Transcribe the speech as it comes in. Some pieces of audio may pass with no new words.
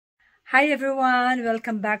Hi everyone,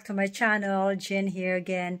 welcome back to my channel. Jen here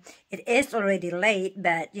again. It is already late,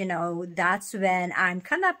 but that's when I'm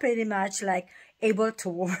kind of pretty much like able to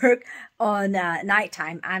work on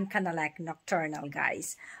nighttime. I'm kind of like nocturnal,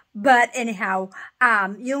 guys. But anyhow,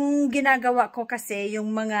 yung ginagawa ko kasi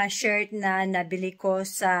yung mga shirt na nabili ko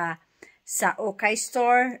sa Okay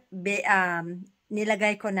store,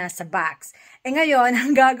 nilagay ko na sa box. Ngayon,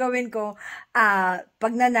 ang gagawin ko,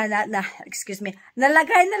 pag nalagay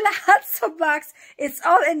na lahat sa box, it's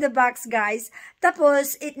all in the box, guys.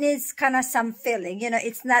 Tapos, it needs kind of some filling.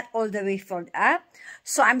 It's not all the way filled up.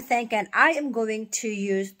 So, I'm thinking I am going to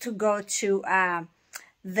go to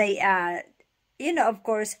of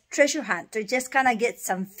course, treasure hunt to just kind of get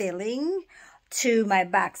some filling to my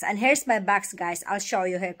box. And here's my box, guys. I'll show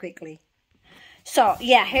you here quickly. So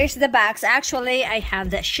yeah, here's the box. Actually, I have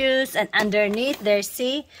the shoes, and underneath there,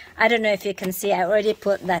 see, I don't know if you can see, I already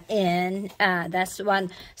put that in. That's one.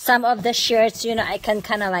 Some of the shirts, I can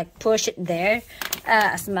kind of like push it there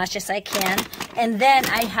as much as I can. And then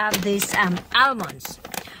I have these almonds.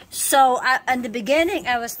 So in the beginning,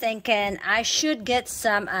 I was thinking I should get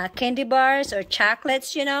some candy bars or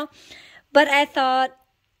chocolates, but I thought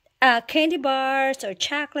candy bars or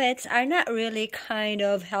chocolates are not really kind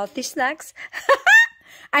of healthy snacks.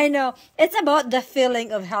 I know, it's about the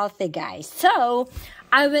feeling of healthy, guys. So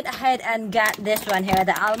I went ahead and got this one here,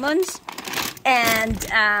 the almonds. And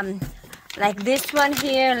like this one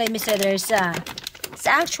here, let me say there's it's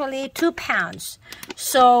actually 2 pounds.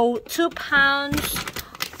 So 2 pounds,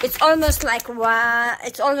 it's almost like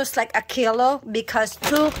a kilo, because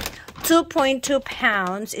 2.2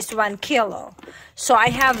 pounds is 1 kilo. So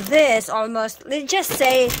I have this almost, let's just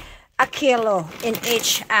say a kilo in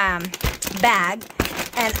each bag.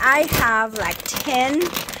 And I have like 10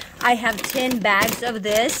 bags of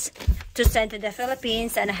this to send to the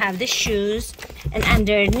Philippines. And I have the shoes. And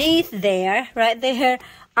underneath there, right there,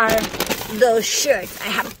 are those shirts.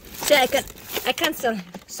 I can still,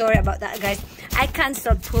 sorry about that, guys. I can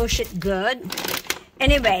still push it good.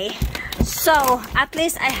 Anyway, so at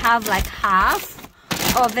least I have like half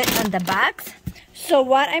of it on the back. So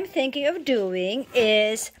what I'm thinking of doing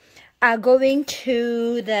is going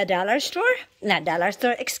to the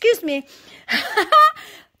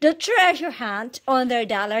the treasure hunt on their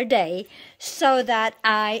dollar day, so that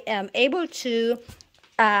I am able to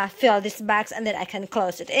fill these bags and then I can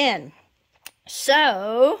close it in.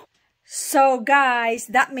 So guys,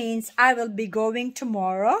 that means I will be going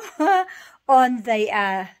tomorrow on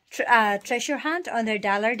the treasure hunt on their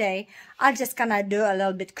dollar day. I'll just kind of do a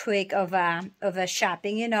little bit quick of a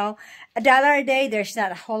shopping. A dollar a day, there's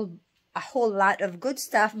not a whole lot of good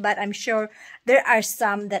stuff, but I'm sure there are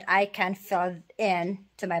some that I can fill in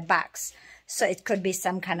to my box. So it could be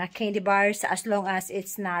some kind of candy bars, as long as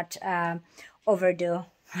it's not overdue.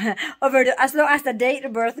 As long as the date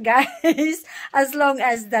of birth, guys, as long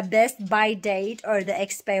as the best buy date or the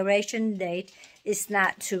expiration date is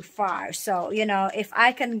not too far. So if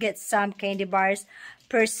I can get some candy bars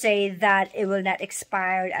per se that it will not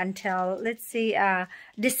expire until, let's see,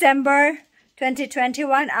 December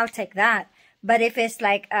 2021, I'll take that. But if it's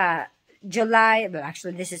like July, well,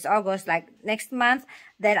 actually this is August, like next month,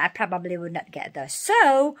 then I probably would not get those.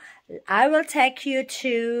 So I will take you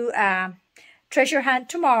to treasure hunt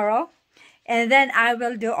tomorrow, and then I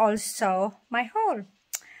will do also my haul.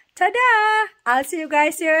 Ta-da! I'll see you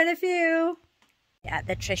guys here in a few. At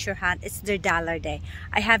the treasure hunt, it's their dollar day.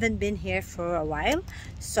 I haven't been here for a while,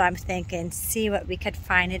 so I'm thinking see what we could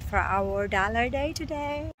find it for our dollar day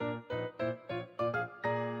today.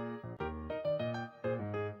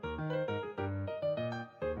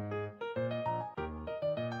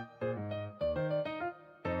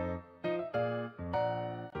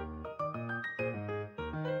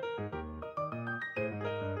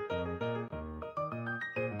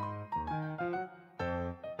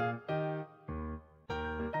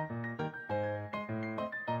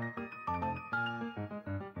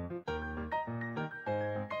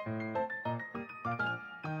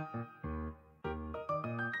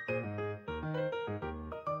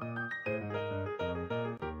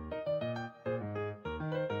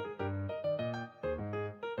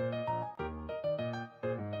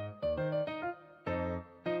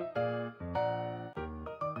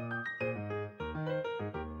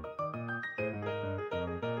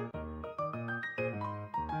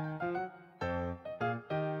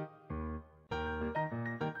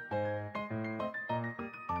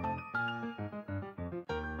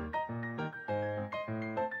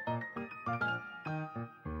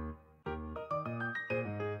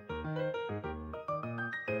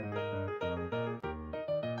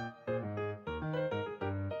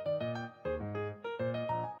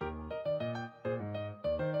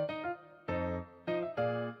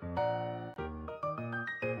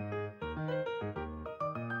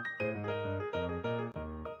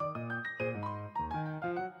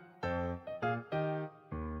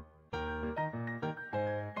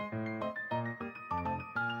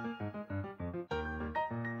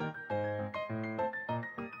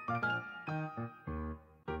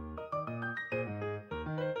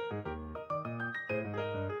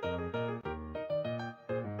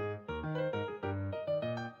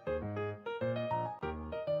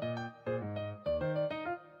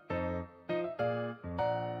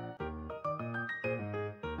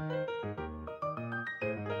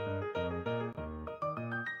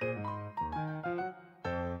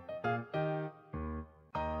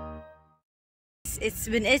 It's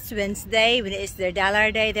when it's Wednesday, when it's their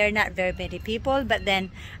dollar day, there are not very many people, but then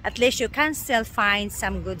at least you can still find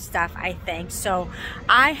some good stuff, I think. So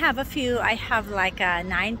I have a few. I have like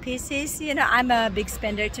 9 pieces. You know, I'm a big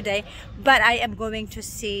spender today, but I am going to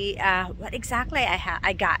see what exactly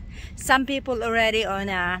I got. Some people already on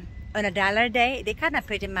a dollar day, they kind of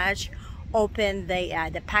pretty much open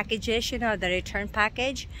the packages, you know, the return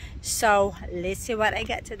package. So let's see what I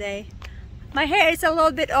got today. My hair is a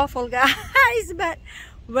little bit awful, guys, but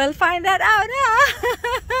we'll find that out,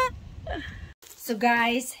 huh? So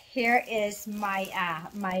guys, here is my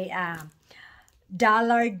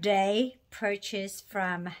dollar day purchase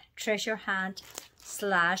from treasure hunt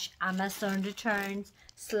 / Amazon returns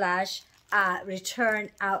 / return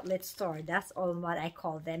outlet store. That's all what I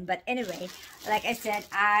call them. But anyway, like I said,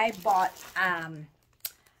 I bought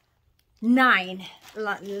 9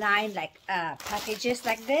 like packages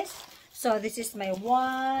like this. So this is my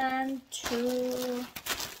 1, 2,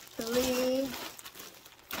 3,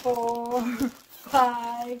 4,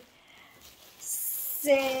 5,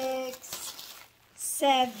 6,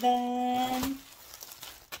 7,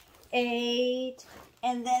 8,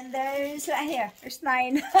 and then there's right here. There's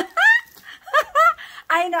 9.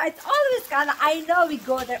 I know it's always kind of. I know we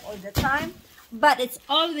go there all the time, but it's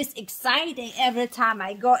always exciting every time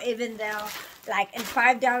I go, even though like in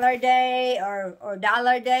 $5 day or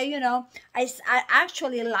dollar day, you know. I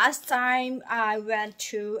actually last time I went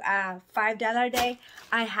to $5 day,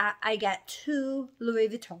 I got 2 Louis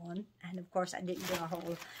Vuitton, and of course I didn't do a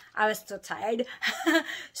whole. I was too tired.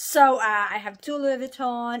 So I have 2 Louis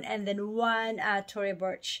Vuitton and then 1 Tory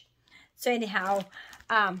Burch. So anyhow,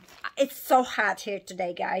 it's so hot here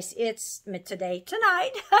today, guys. It's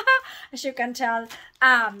tonight. As you can tell,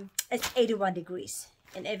 it's 81 degrees.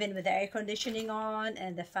 And even with the air conditioning on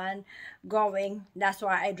and the fan going, that's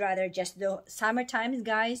why I'd rather just do summertime,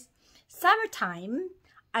 guys. Summertime,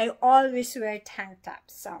 I always wear tank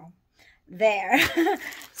tops. So there.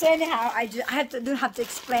 So anyhow, don't have to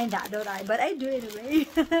explain that, don't I? But I do anyway.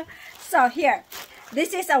 So here,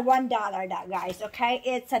 this is a $1 guys. Okay,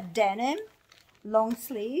 it's a denim long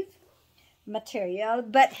sleeve material.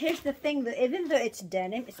 But here's the thing, that even though it's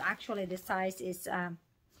denim, it's actually the size is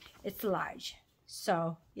it's large.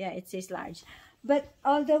 So yeah, it says large, but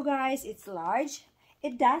although guys it's large,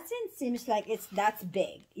 it doesn't seem like it's that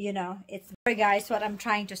big, you know. It's guys, what I'm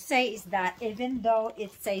trying to say is that even though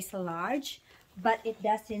it says large, but it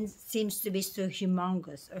doesn't seems to be so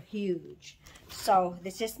humongous or huge. So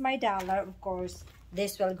this is my dollar. Of course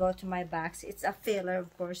this will go to my box. It's a filler,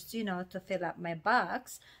 of course, you know, to fill up my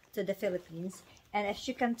box to the Philippines. And as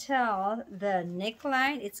you can tell, the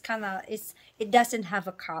neckline, it's kind of, it doesn't have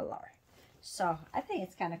a collar. So I think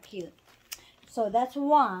it's kind of cute. So that's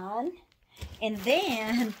one. And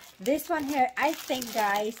then this one here, I think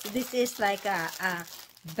guys, this is like a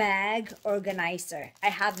bag organizer. I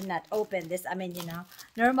have not opened this. I mean, you know,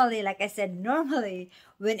 normally, like I said, normally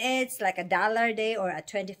when it's like a dollar day or a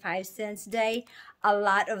 25 cents day, a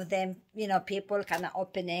lot of them, you know, people kind of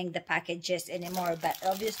opening the packages anymore. But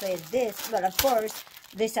obviously this, well, of course,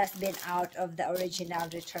 this has been out of the original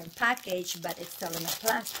return package, but it's still in a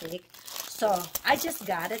plastic. So I just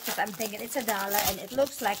got it because I'm thinking it's $1, and it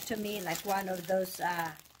looks like to me like one of those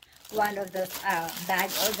bag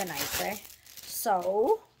organizer.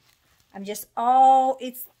 So I'm just, oh,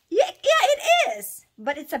 it's, yeah, it is,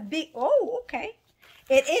 but it's a big, oh, okay,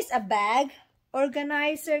 it is a bag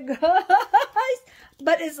organizer, guys,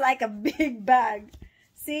 but it's like a big bag.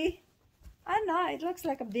 See, I know it looks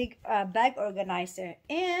like a big bag organizer.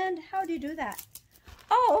 And how do you do that?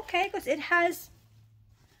 Oh, okay, because it has,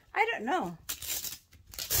 I don't know.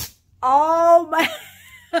 Oh my,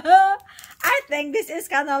 I think this is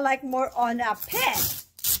kind of like more on a pen,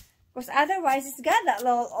 because otherwise it's got that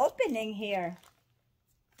little opening here.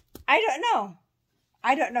 I don't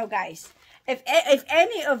know, guys. If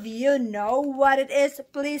any of you know what it is,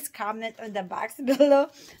 please comment on the box below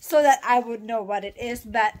so that I would know what it is.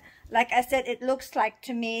 But like I said, it looks like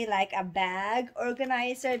to me like a bag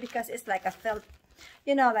organizer, because it's like a felt,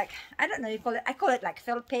 you know, like, I don't know, you call it, I call it like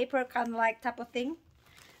felt paper kind of like type of thing.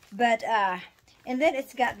 But and then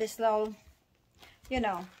it's got this little, you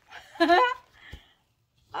know, oh,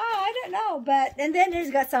 I don't know, but, and then there's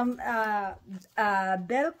got some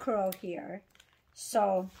Velcro here.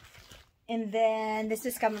 So, and then this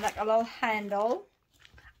is kind of like a little handle.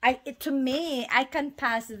 To me, I can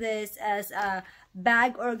pass this as a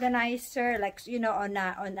bag organizer, like, you know, on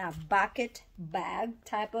a bucket bag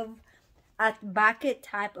type of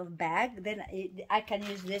bag. Then I can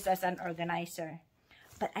use this as an organizer.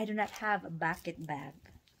 But I do not have a bucket bag,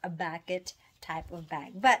 a bucket type of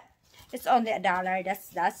bag. But it's only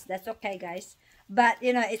 $1. That's okay, guys. But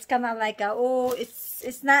you know, it's kind of like a, oh,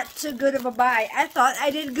 it's not too good of a buy. I thought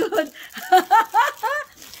I did good.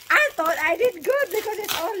 I thought I did good because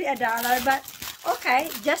it's only $1. But okay,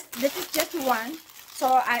 this is just one.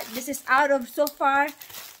 So this is out of so far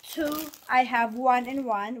 2. I have one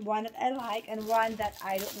that I like and one that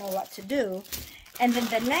I don't know what to do. And then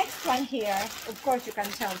the next one here, of course you can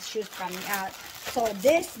tell shoes coming out. So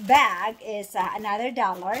this bag is another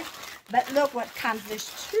 $1. But look what comes.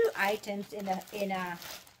 There's 2 items in a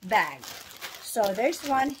bag. So there's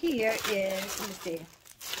one here is, let me see.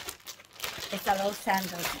 It's a little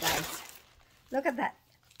sandals, guys. Look at that.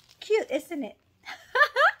 Cute, isn't it?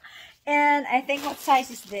 And I think, what size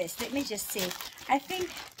is this? Let me just see. I think,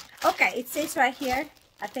 okay, it says right here,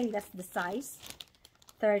 I think that's the size.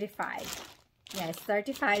 35. Yes,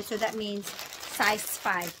 35. So that means size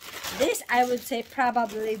 5. This, I would say,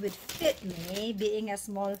 probably would fit me, being a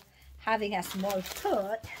small, having a small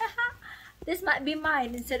foot. This might be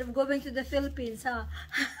mine instead of going to the Philippines, huh?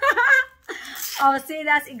 Oh, see,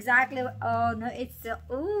 that's exactly, oh no, it's,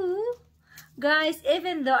 ooh. Guys,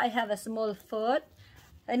 even though I have a small foot,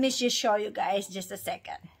 let me just show you guys just a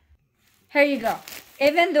second. Here you go.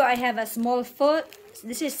 Even though I have a small foot,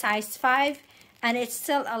 this is size 5, and it's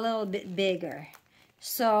still a little bit bigger.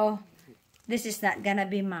 So, this is not gonna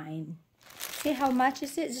be mine. See how much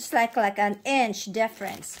is it? Just like an inch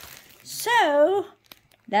difference. So,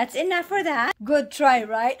 that's enough for that. Good try,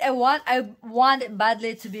 right? I want it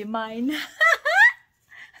badly to be mine.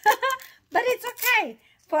 But it's okay.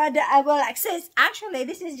 For the, well, like says, actually,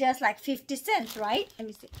 this is just like 50 cents, right? Let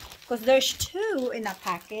me see. Because there's 2 in a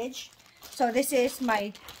package. So this is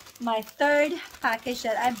my 3rd package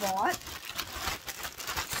that I bought.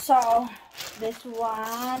 So this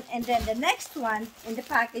one, and then the next one in the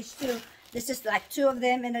package too. This is like 2 of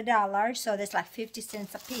them in $1. So there's like 50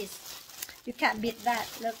 cents a piece. You can't beat that.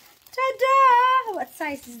 Look. Ta-da! What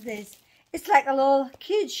size is this? It's like a little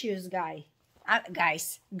kid shoes guy.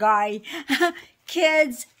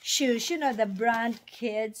 Kids shoes, you know, the brand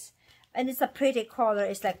Kids, and it's a pretty color.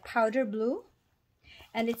 It's like powder blue,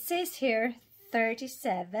 and it says here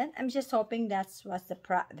 37. I'm just hoping that's what's the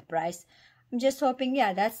price. I'm just hoping,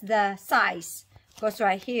 yeah, that's the size, because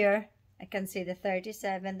right here I can see the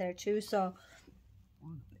 37 there too. So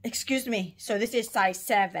excuse me, so this is size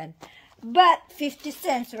 7, but 50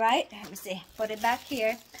 cents, right? Let me see, put it back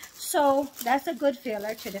here. So that's a good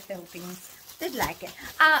filler to the Philippines. Did like it.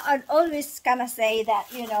 I'd always kind of say that,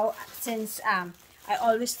 you know, since I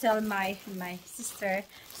always tell my sister,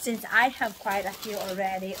 since I have quite a few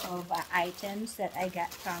already of items that I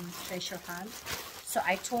got from Treasure Hunt, so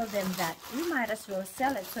I told them that we might as well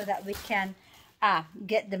sell it so that we can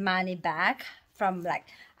get the money back from, like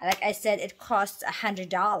I said, it costs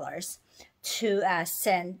 $100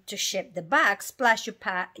 to ship the box, plus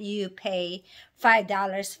you pay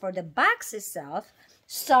 $5 for the box itself.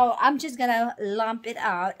 So I'm just gonna lump it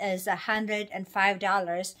out as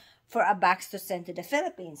 $105 for a box to send to the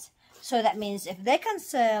Philippines. So that means if they can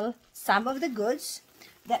sell some of the goods,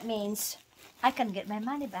 that means I can get my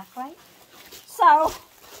money back, right? So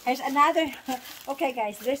here's another. Okay,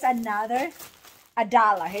 guys, there's another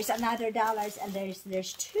 $1. Here's another $1, and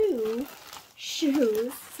there's 2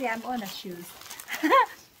 shoes. See, I'm on a shoes.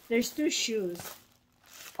 There's 2 shoes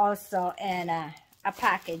also, and a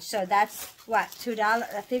package. So that's what,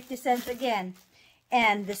 $2, 50 cents again.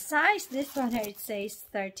 And the size, this one here, it says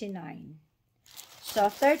 39. So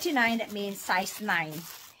 39, that means size 9.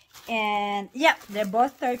 And yep, they're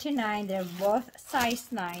both 39. They're both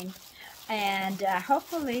size 9. And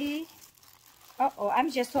hopefully,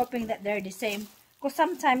 I'm just hoping that they're the same. Because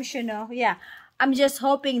sometimes, you know, yeah, I'm just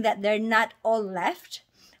hoping that they're not all left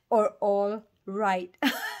or all right.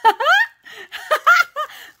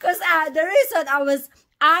 Because the reason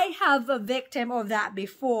I have a victim of that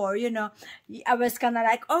before, you know, I was kind of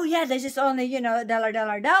like, oh yeah, this is only, you know,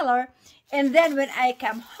 $1. And then when I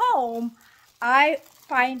come home, I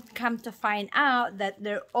come to find out that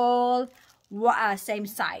they're all same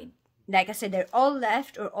side. Like I said, they're all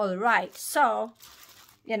left or all right. So,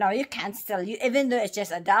 you know, you can't still, even though it's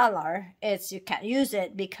just $1, you can't use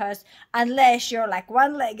it, because unless you're like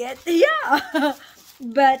one-legged, yeah.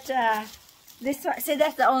 But this one, see,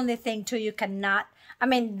 that's the only thing too. You cannot, I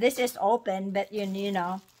mean, this is open, but you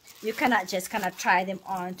know, you cannot just kind of try them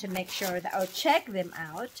on to make sure that, or check them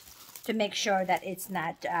out to make sure that it's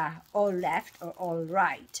not all left or all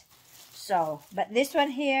right. So, but this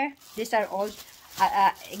one here, these are all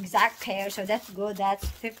exact pair, so that's good. That's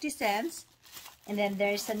 50 cents. And then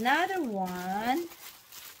there's another one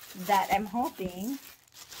that I'm hoping,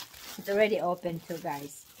 it's already open too,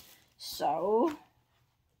 guys. So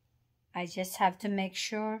I just have to make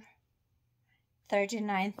sure.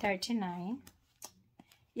 $39.39.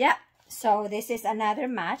 Yep. So this is another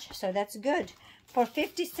match. So that's good. For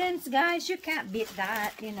 50 cents, guys, you can't beat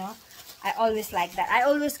that, you know. I always like that. I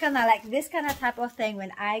always kind of like this kind of type of thing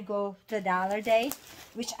when I go to Dollar Day,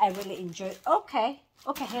 which I really enjoy. Okay.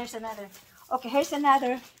 Okay, here's another. Okay, here's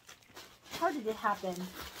another. How did it happen?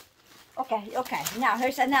 Okay, okay. Now,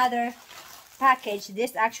 here's another package.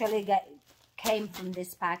 This actually came from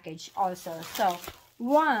this package also. So,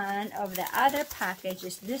 one of the other package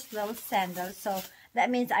is this little sandal. So,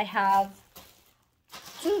 that means I have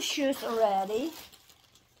 2 shoes already.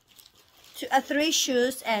 3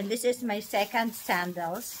 shoes, and this is my second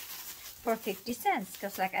sandals for 50 cents.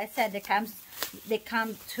 Because like I said, they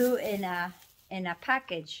come 2 in a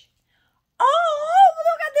package. Oh,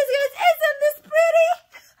 look at this, guys! Isn't this pretty?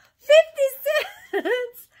 50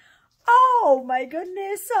 cents. Oh my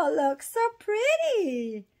goodness! So looks so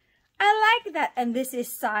pretty. I like that. And this is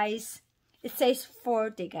size. It says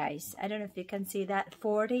 40, guys. I don't know if you can see that,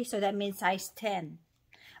 40. So that means size 10.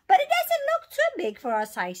 But it doesn't look too big for a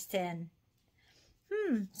size 10.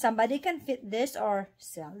 Somebody can fit this or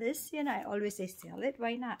sell this. You know, I always say sell it.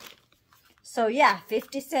 Why not? So, yeah,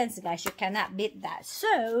 50 cents, guys. You cannot beat that.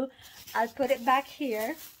 So, I'll put it back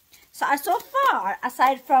here. So far,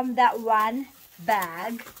 aside from that one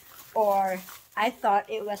bag, or I thought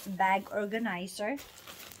it was bag organizer.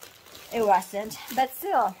 It wasn't. But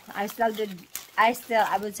still, I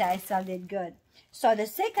would say I still did good. So, the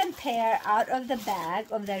second pair out of the bag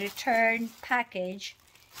of the return package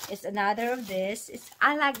is another of this.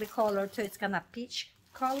 I like the color too. It's kind of peach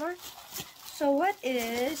color. So what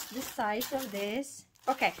is the size of this?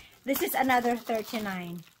 Okay, this is another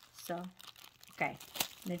 39. So, okay,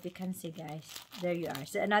 if you can see, guys, there you are.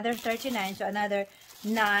 So another 39. So another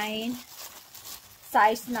 9,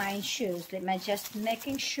 size 9 shoes. Am I just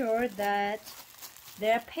making sure that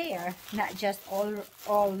they're a pair, not just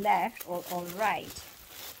all left or all right.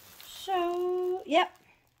 So, yep.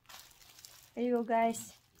 There you go,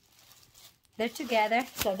 guys. They're together.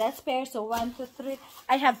 So that's pair. So 1, 2, 3.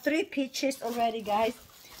 I have 3 peaches already, guys.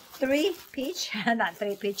 3 peach, not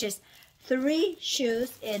 3 peaches. 3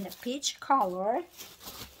 shoes in peach color,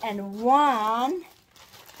 and 1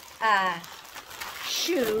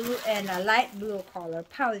 shoe in a light blue color,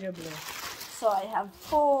 powder blue. So I have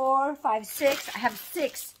 4, 5, 6. I have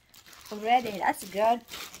 6 already. That's good.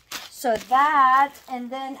 So that, and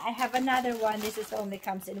then I have another one. This is only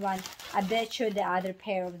comes in one. I bet you the other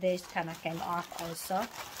pair of this kind of came off also.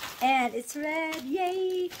 And it's red.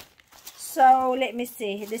 Yay! So let me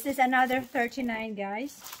see. This is another 39,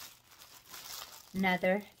 guys.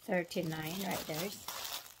 Another 39 right there.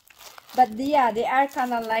 But yeah, they are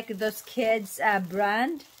kind of like those kids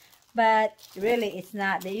brand. But really, it's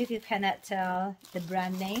not. You cannot tell the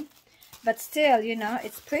brand name. But still, you know,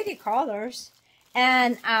 it's pretty colors.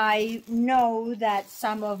 And I know that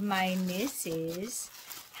some of my nieces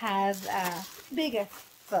have a bigger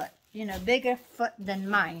foot. You know, bigger foot than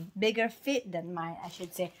mine. Bigger feet than mine, I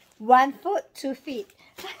should say. 1 foot, 2 feet.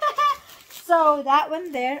 So, that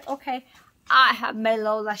one there. Okay. I have my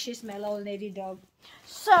Lola. She's my little lady dog.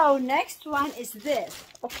 So, next one is this.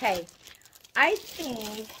 Okay. I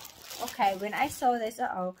think... Okay, when I saw this,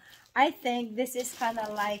 I think this is kind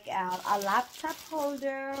of like a laptop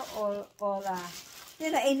holder or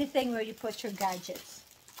you know, anything where you put your gadgets.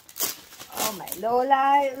 Oh my,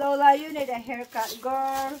 Lola, you need a haircut,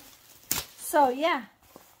 girl. So yeah.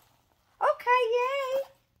 Okay, yay.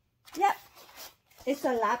 Yep. It's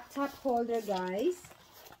a laptop holder, guys.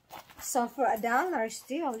 So for $1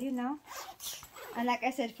 still, you know. And like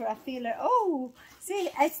I said, for a filler, oh, see,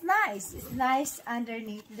 it's nice. It's nice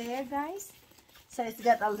underneath there, guys. So it's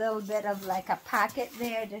got a little bit of like a pocket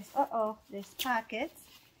there. There's pockets.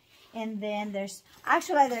 And then there's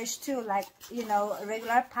 2, like, you know,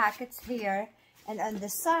 regular pockets here. And on the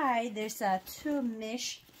side, there's 2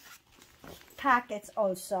 mesh pockets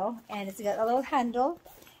also. And it's got a little handle.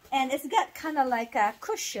 And it's got kind of like a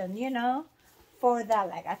cushion, you know, for that,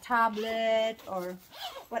 like a tablet or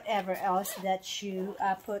whatever else that you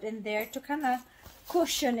put in there to kind of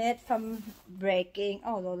cushion it from breaking.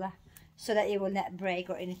 Oh, Lola. So that it will not break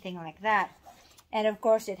or anything like that. And of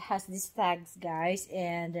course, it has these tags, guys.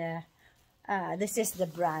 And this is the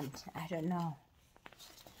brand. I don't know.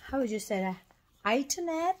 How would you say that?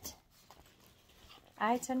 Itonet?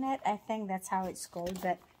 Itonet? I think that's how it's called.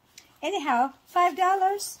 But anyhow,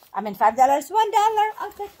 $5. I mean, $5. $1.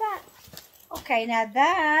 I'll take that. Okay, now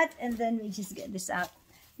that. And then we just get this out.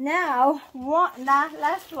 Now,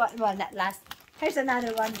 last one. Well, not last. Here's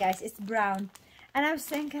another one, guys. It's brown. And I was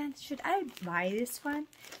thinking, should I buy this one?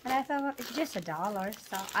 And I thought, well, it's just $1.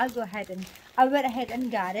 So I went ahead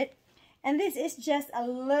and got it. And this is just a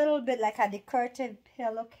little bit like a decorative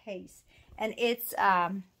pillowcase. And it's,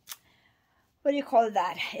 what do you call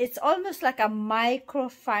that? It's almost like a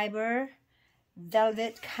microfiber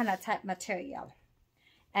velvet kind of type material.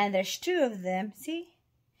 And there's two of them. See?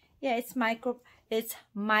 Yeah, it's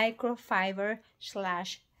microfiber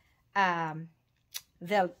slash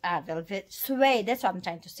velvet suede. That's what I'm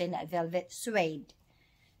trying to say, not velvet, suede.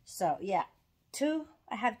 So yeah,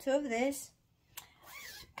 I have two of this.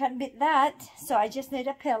 Can't beat that. So I just need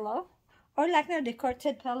a pillow, or like a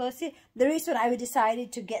decorated pillow. See, the reason I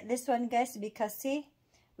decided to get this one, guys, because see,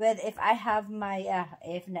 if I have my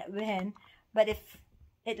if not when, but if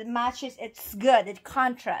it matches, it's good, it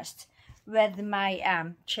contrasts with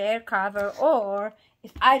my chair cover, or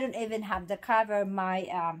if I don't even have the cover,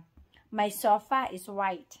 my my sofa is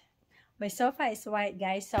white. My sofa is white,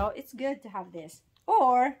 guys, so it's good to have this.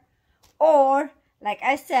 Or like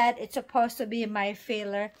I said, it's supposed to be my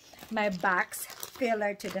filler, my box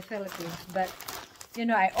filler to the Philippines. But you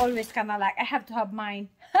know, I always kind of like, I have to have mine.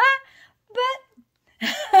 But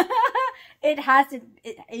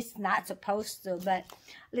it's not supposed to. But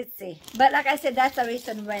let's see. But like I said, that's the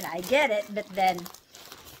reason when I get it. But then,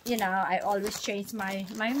 you know, I always change my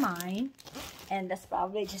mind. And that's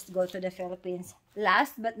probably just go to the Philippines.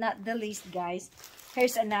 Last but not the least, guys,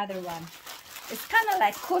 here's another one. It's kind of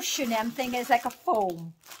like cushiony. I'm thinking it's like a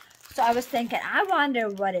foam. So I was thinking, I wonder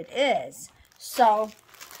what it is. So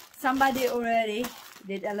somebody already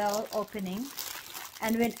did a little opening.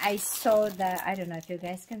 And when I saw the, I don't know if you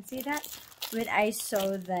guys can see that. When I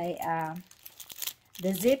saw the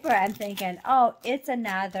zipper, I'm thinking, oh, it's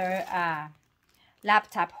another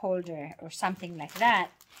laptop holder or something like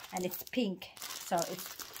that. And it's pink. So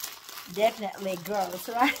it's definitely girls,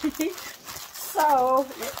 right? So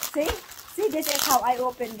let's see. See, this is how I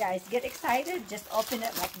open, guys. Get excited, just open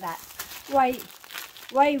it like that. Why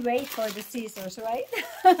wait for the scissors, right?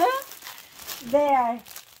 There.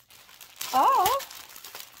 Oh.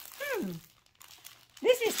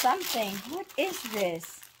 This is something. What is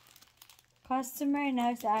this? Customer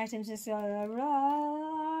announced the items is I don't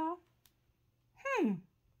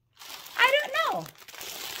know.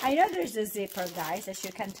 I know there's a zipper, guys, as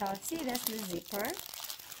you can tell. See, that's the zipper.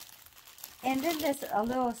 And then there's a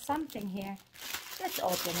little something here. Let's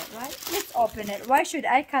open it, right? Let's open it. Why should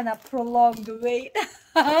I kind of prolong the wait?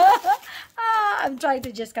 I'm trying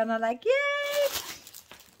to just kind of like, yay!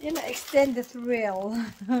 You know, extend the thrill.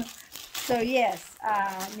 So, yes.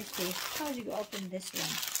 Let me see. How do you open this one?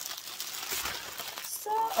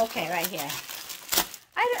 So, okay, right here.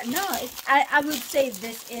 I don't know. I would say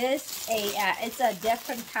this is it's a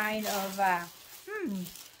different kind of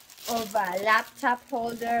laptop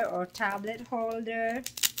holder or tablet holder.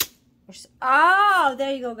 Oh,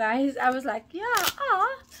 there you go, guys. I was like, yeah.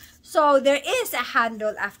 So there is a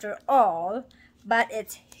handle after all, but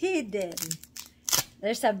it's hidden.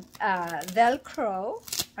 There's a Velcro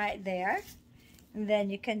right there, and then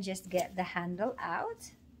you can just get the handle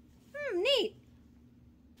out. Neat.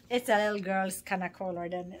 It's a little girl's kind of color,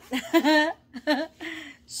 doesn't it?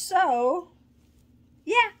 So,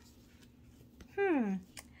 yeah.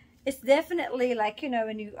 It's definitely like, you know,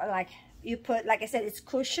 when you like, you put, like I said, it's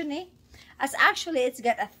cushiony. As actually, it's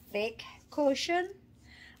got a thick cushion.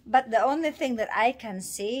 But the only thing that I can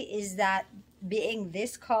see is that being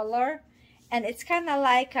this color, and it's kind of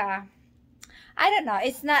like a, I don't know,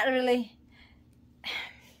 it's not really,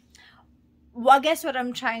 well, I guess what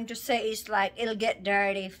I'm trying to say is like, it'll get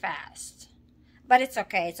dirty fast. But it's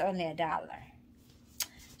okay, it's only $1.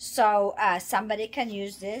 So, somebody can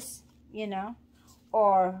use this, you know,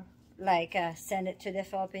 or like send it to the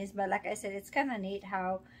Philippines. But like I said, it's kind of neat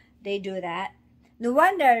how they do that. No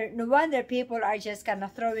wonder people are just kind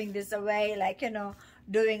of throwing this away, like, you know,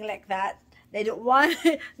 doing like that. They don't want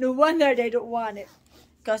it. No wonder they don't want it.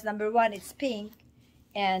 Because number one, it's pink.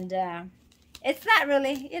 And it's not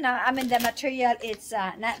really, you know, I mean, the material, it's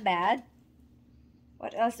not bad.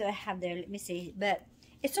 What else do I have there? Let me see. But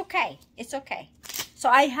it's okay. It's okay. So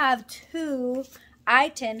I have two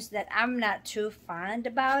items that I'm not too fond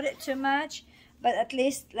about it too much. But at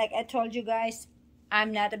least, like I told you guys,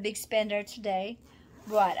 I'm not a big spender today.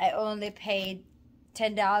 But I only paid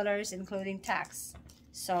 $10 including tax.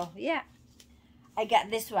 So yeah, I got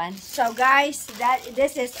this one. So guys,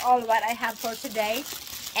 this is all what I have for today.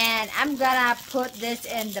 And I'm gonna put this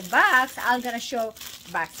in the box. I'm gonna show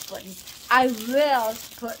box putting. I will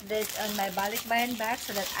put this on my Balikbayan bag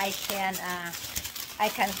so that I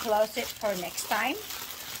can close it for next time.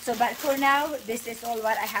 So, but for now, this is all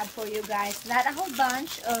what I have for you guys. Not a whole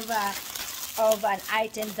bunch of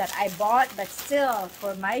items that I bought, but still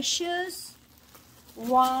for my shoes.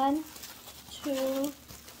 1, 2,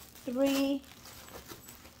 3,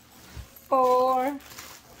 4,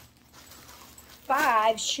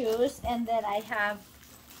 5 shoes, and then I have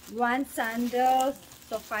 1 sandal,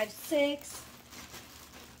 so 5, 6,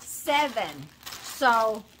 7.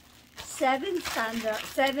 So 7 sandal,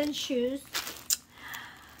 7 shoes,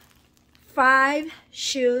 5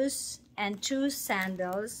 shoes, and 2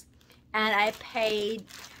 sandals, and I paid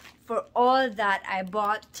for all that. I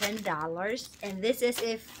bought $10, and this is,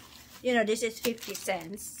 if you know, this is 50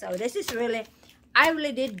 cents. So this is really, I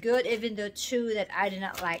really did good, even though 2 that I did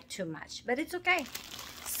not like too much, but it's okay.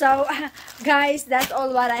 So guys, that's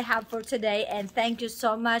all what I have for today, and thank you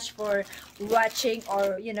so much for watching,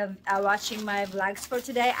 or you know, watching my vlogs for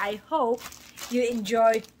today. I hope you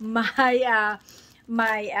enjoyed my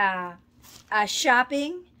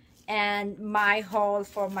shopping and my haul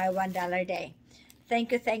for my $1 day.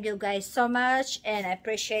 Thank you guys so much, and I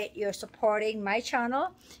appreciate your supporting my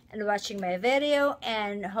channel and watching my video,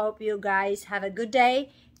 and hope you guys have a good day.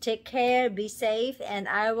 Take care, be safe, and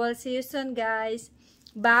I will see you soon, guys.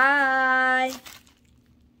 Bye.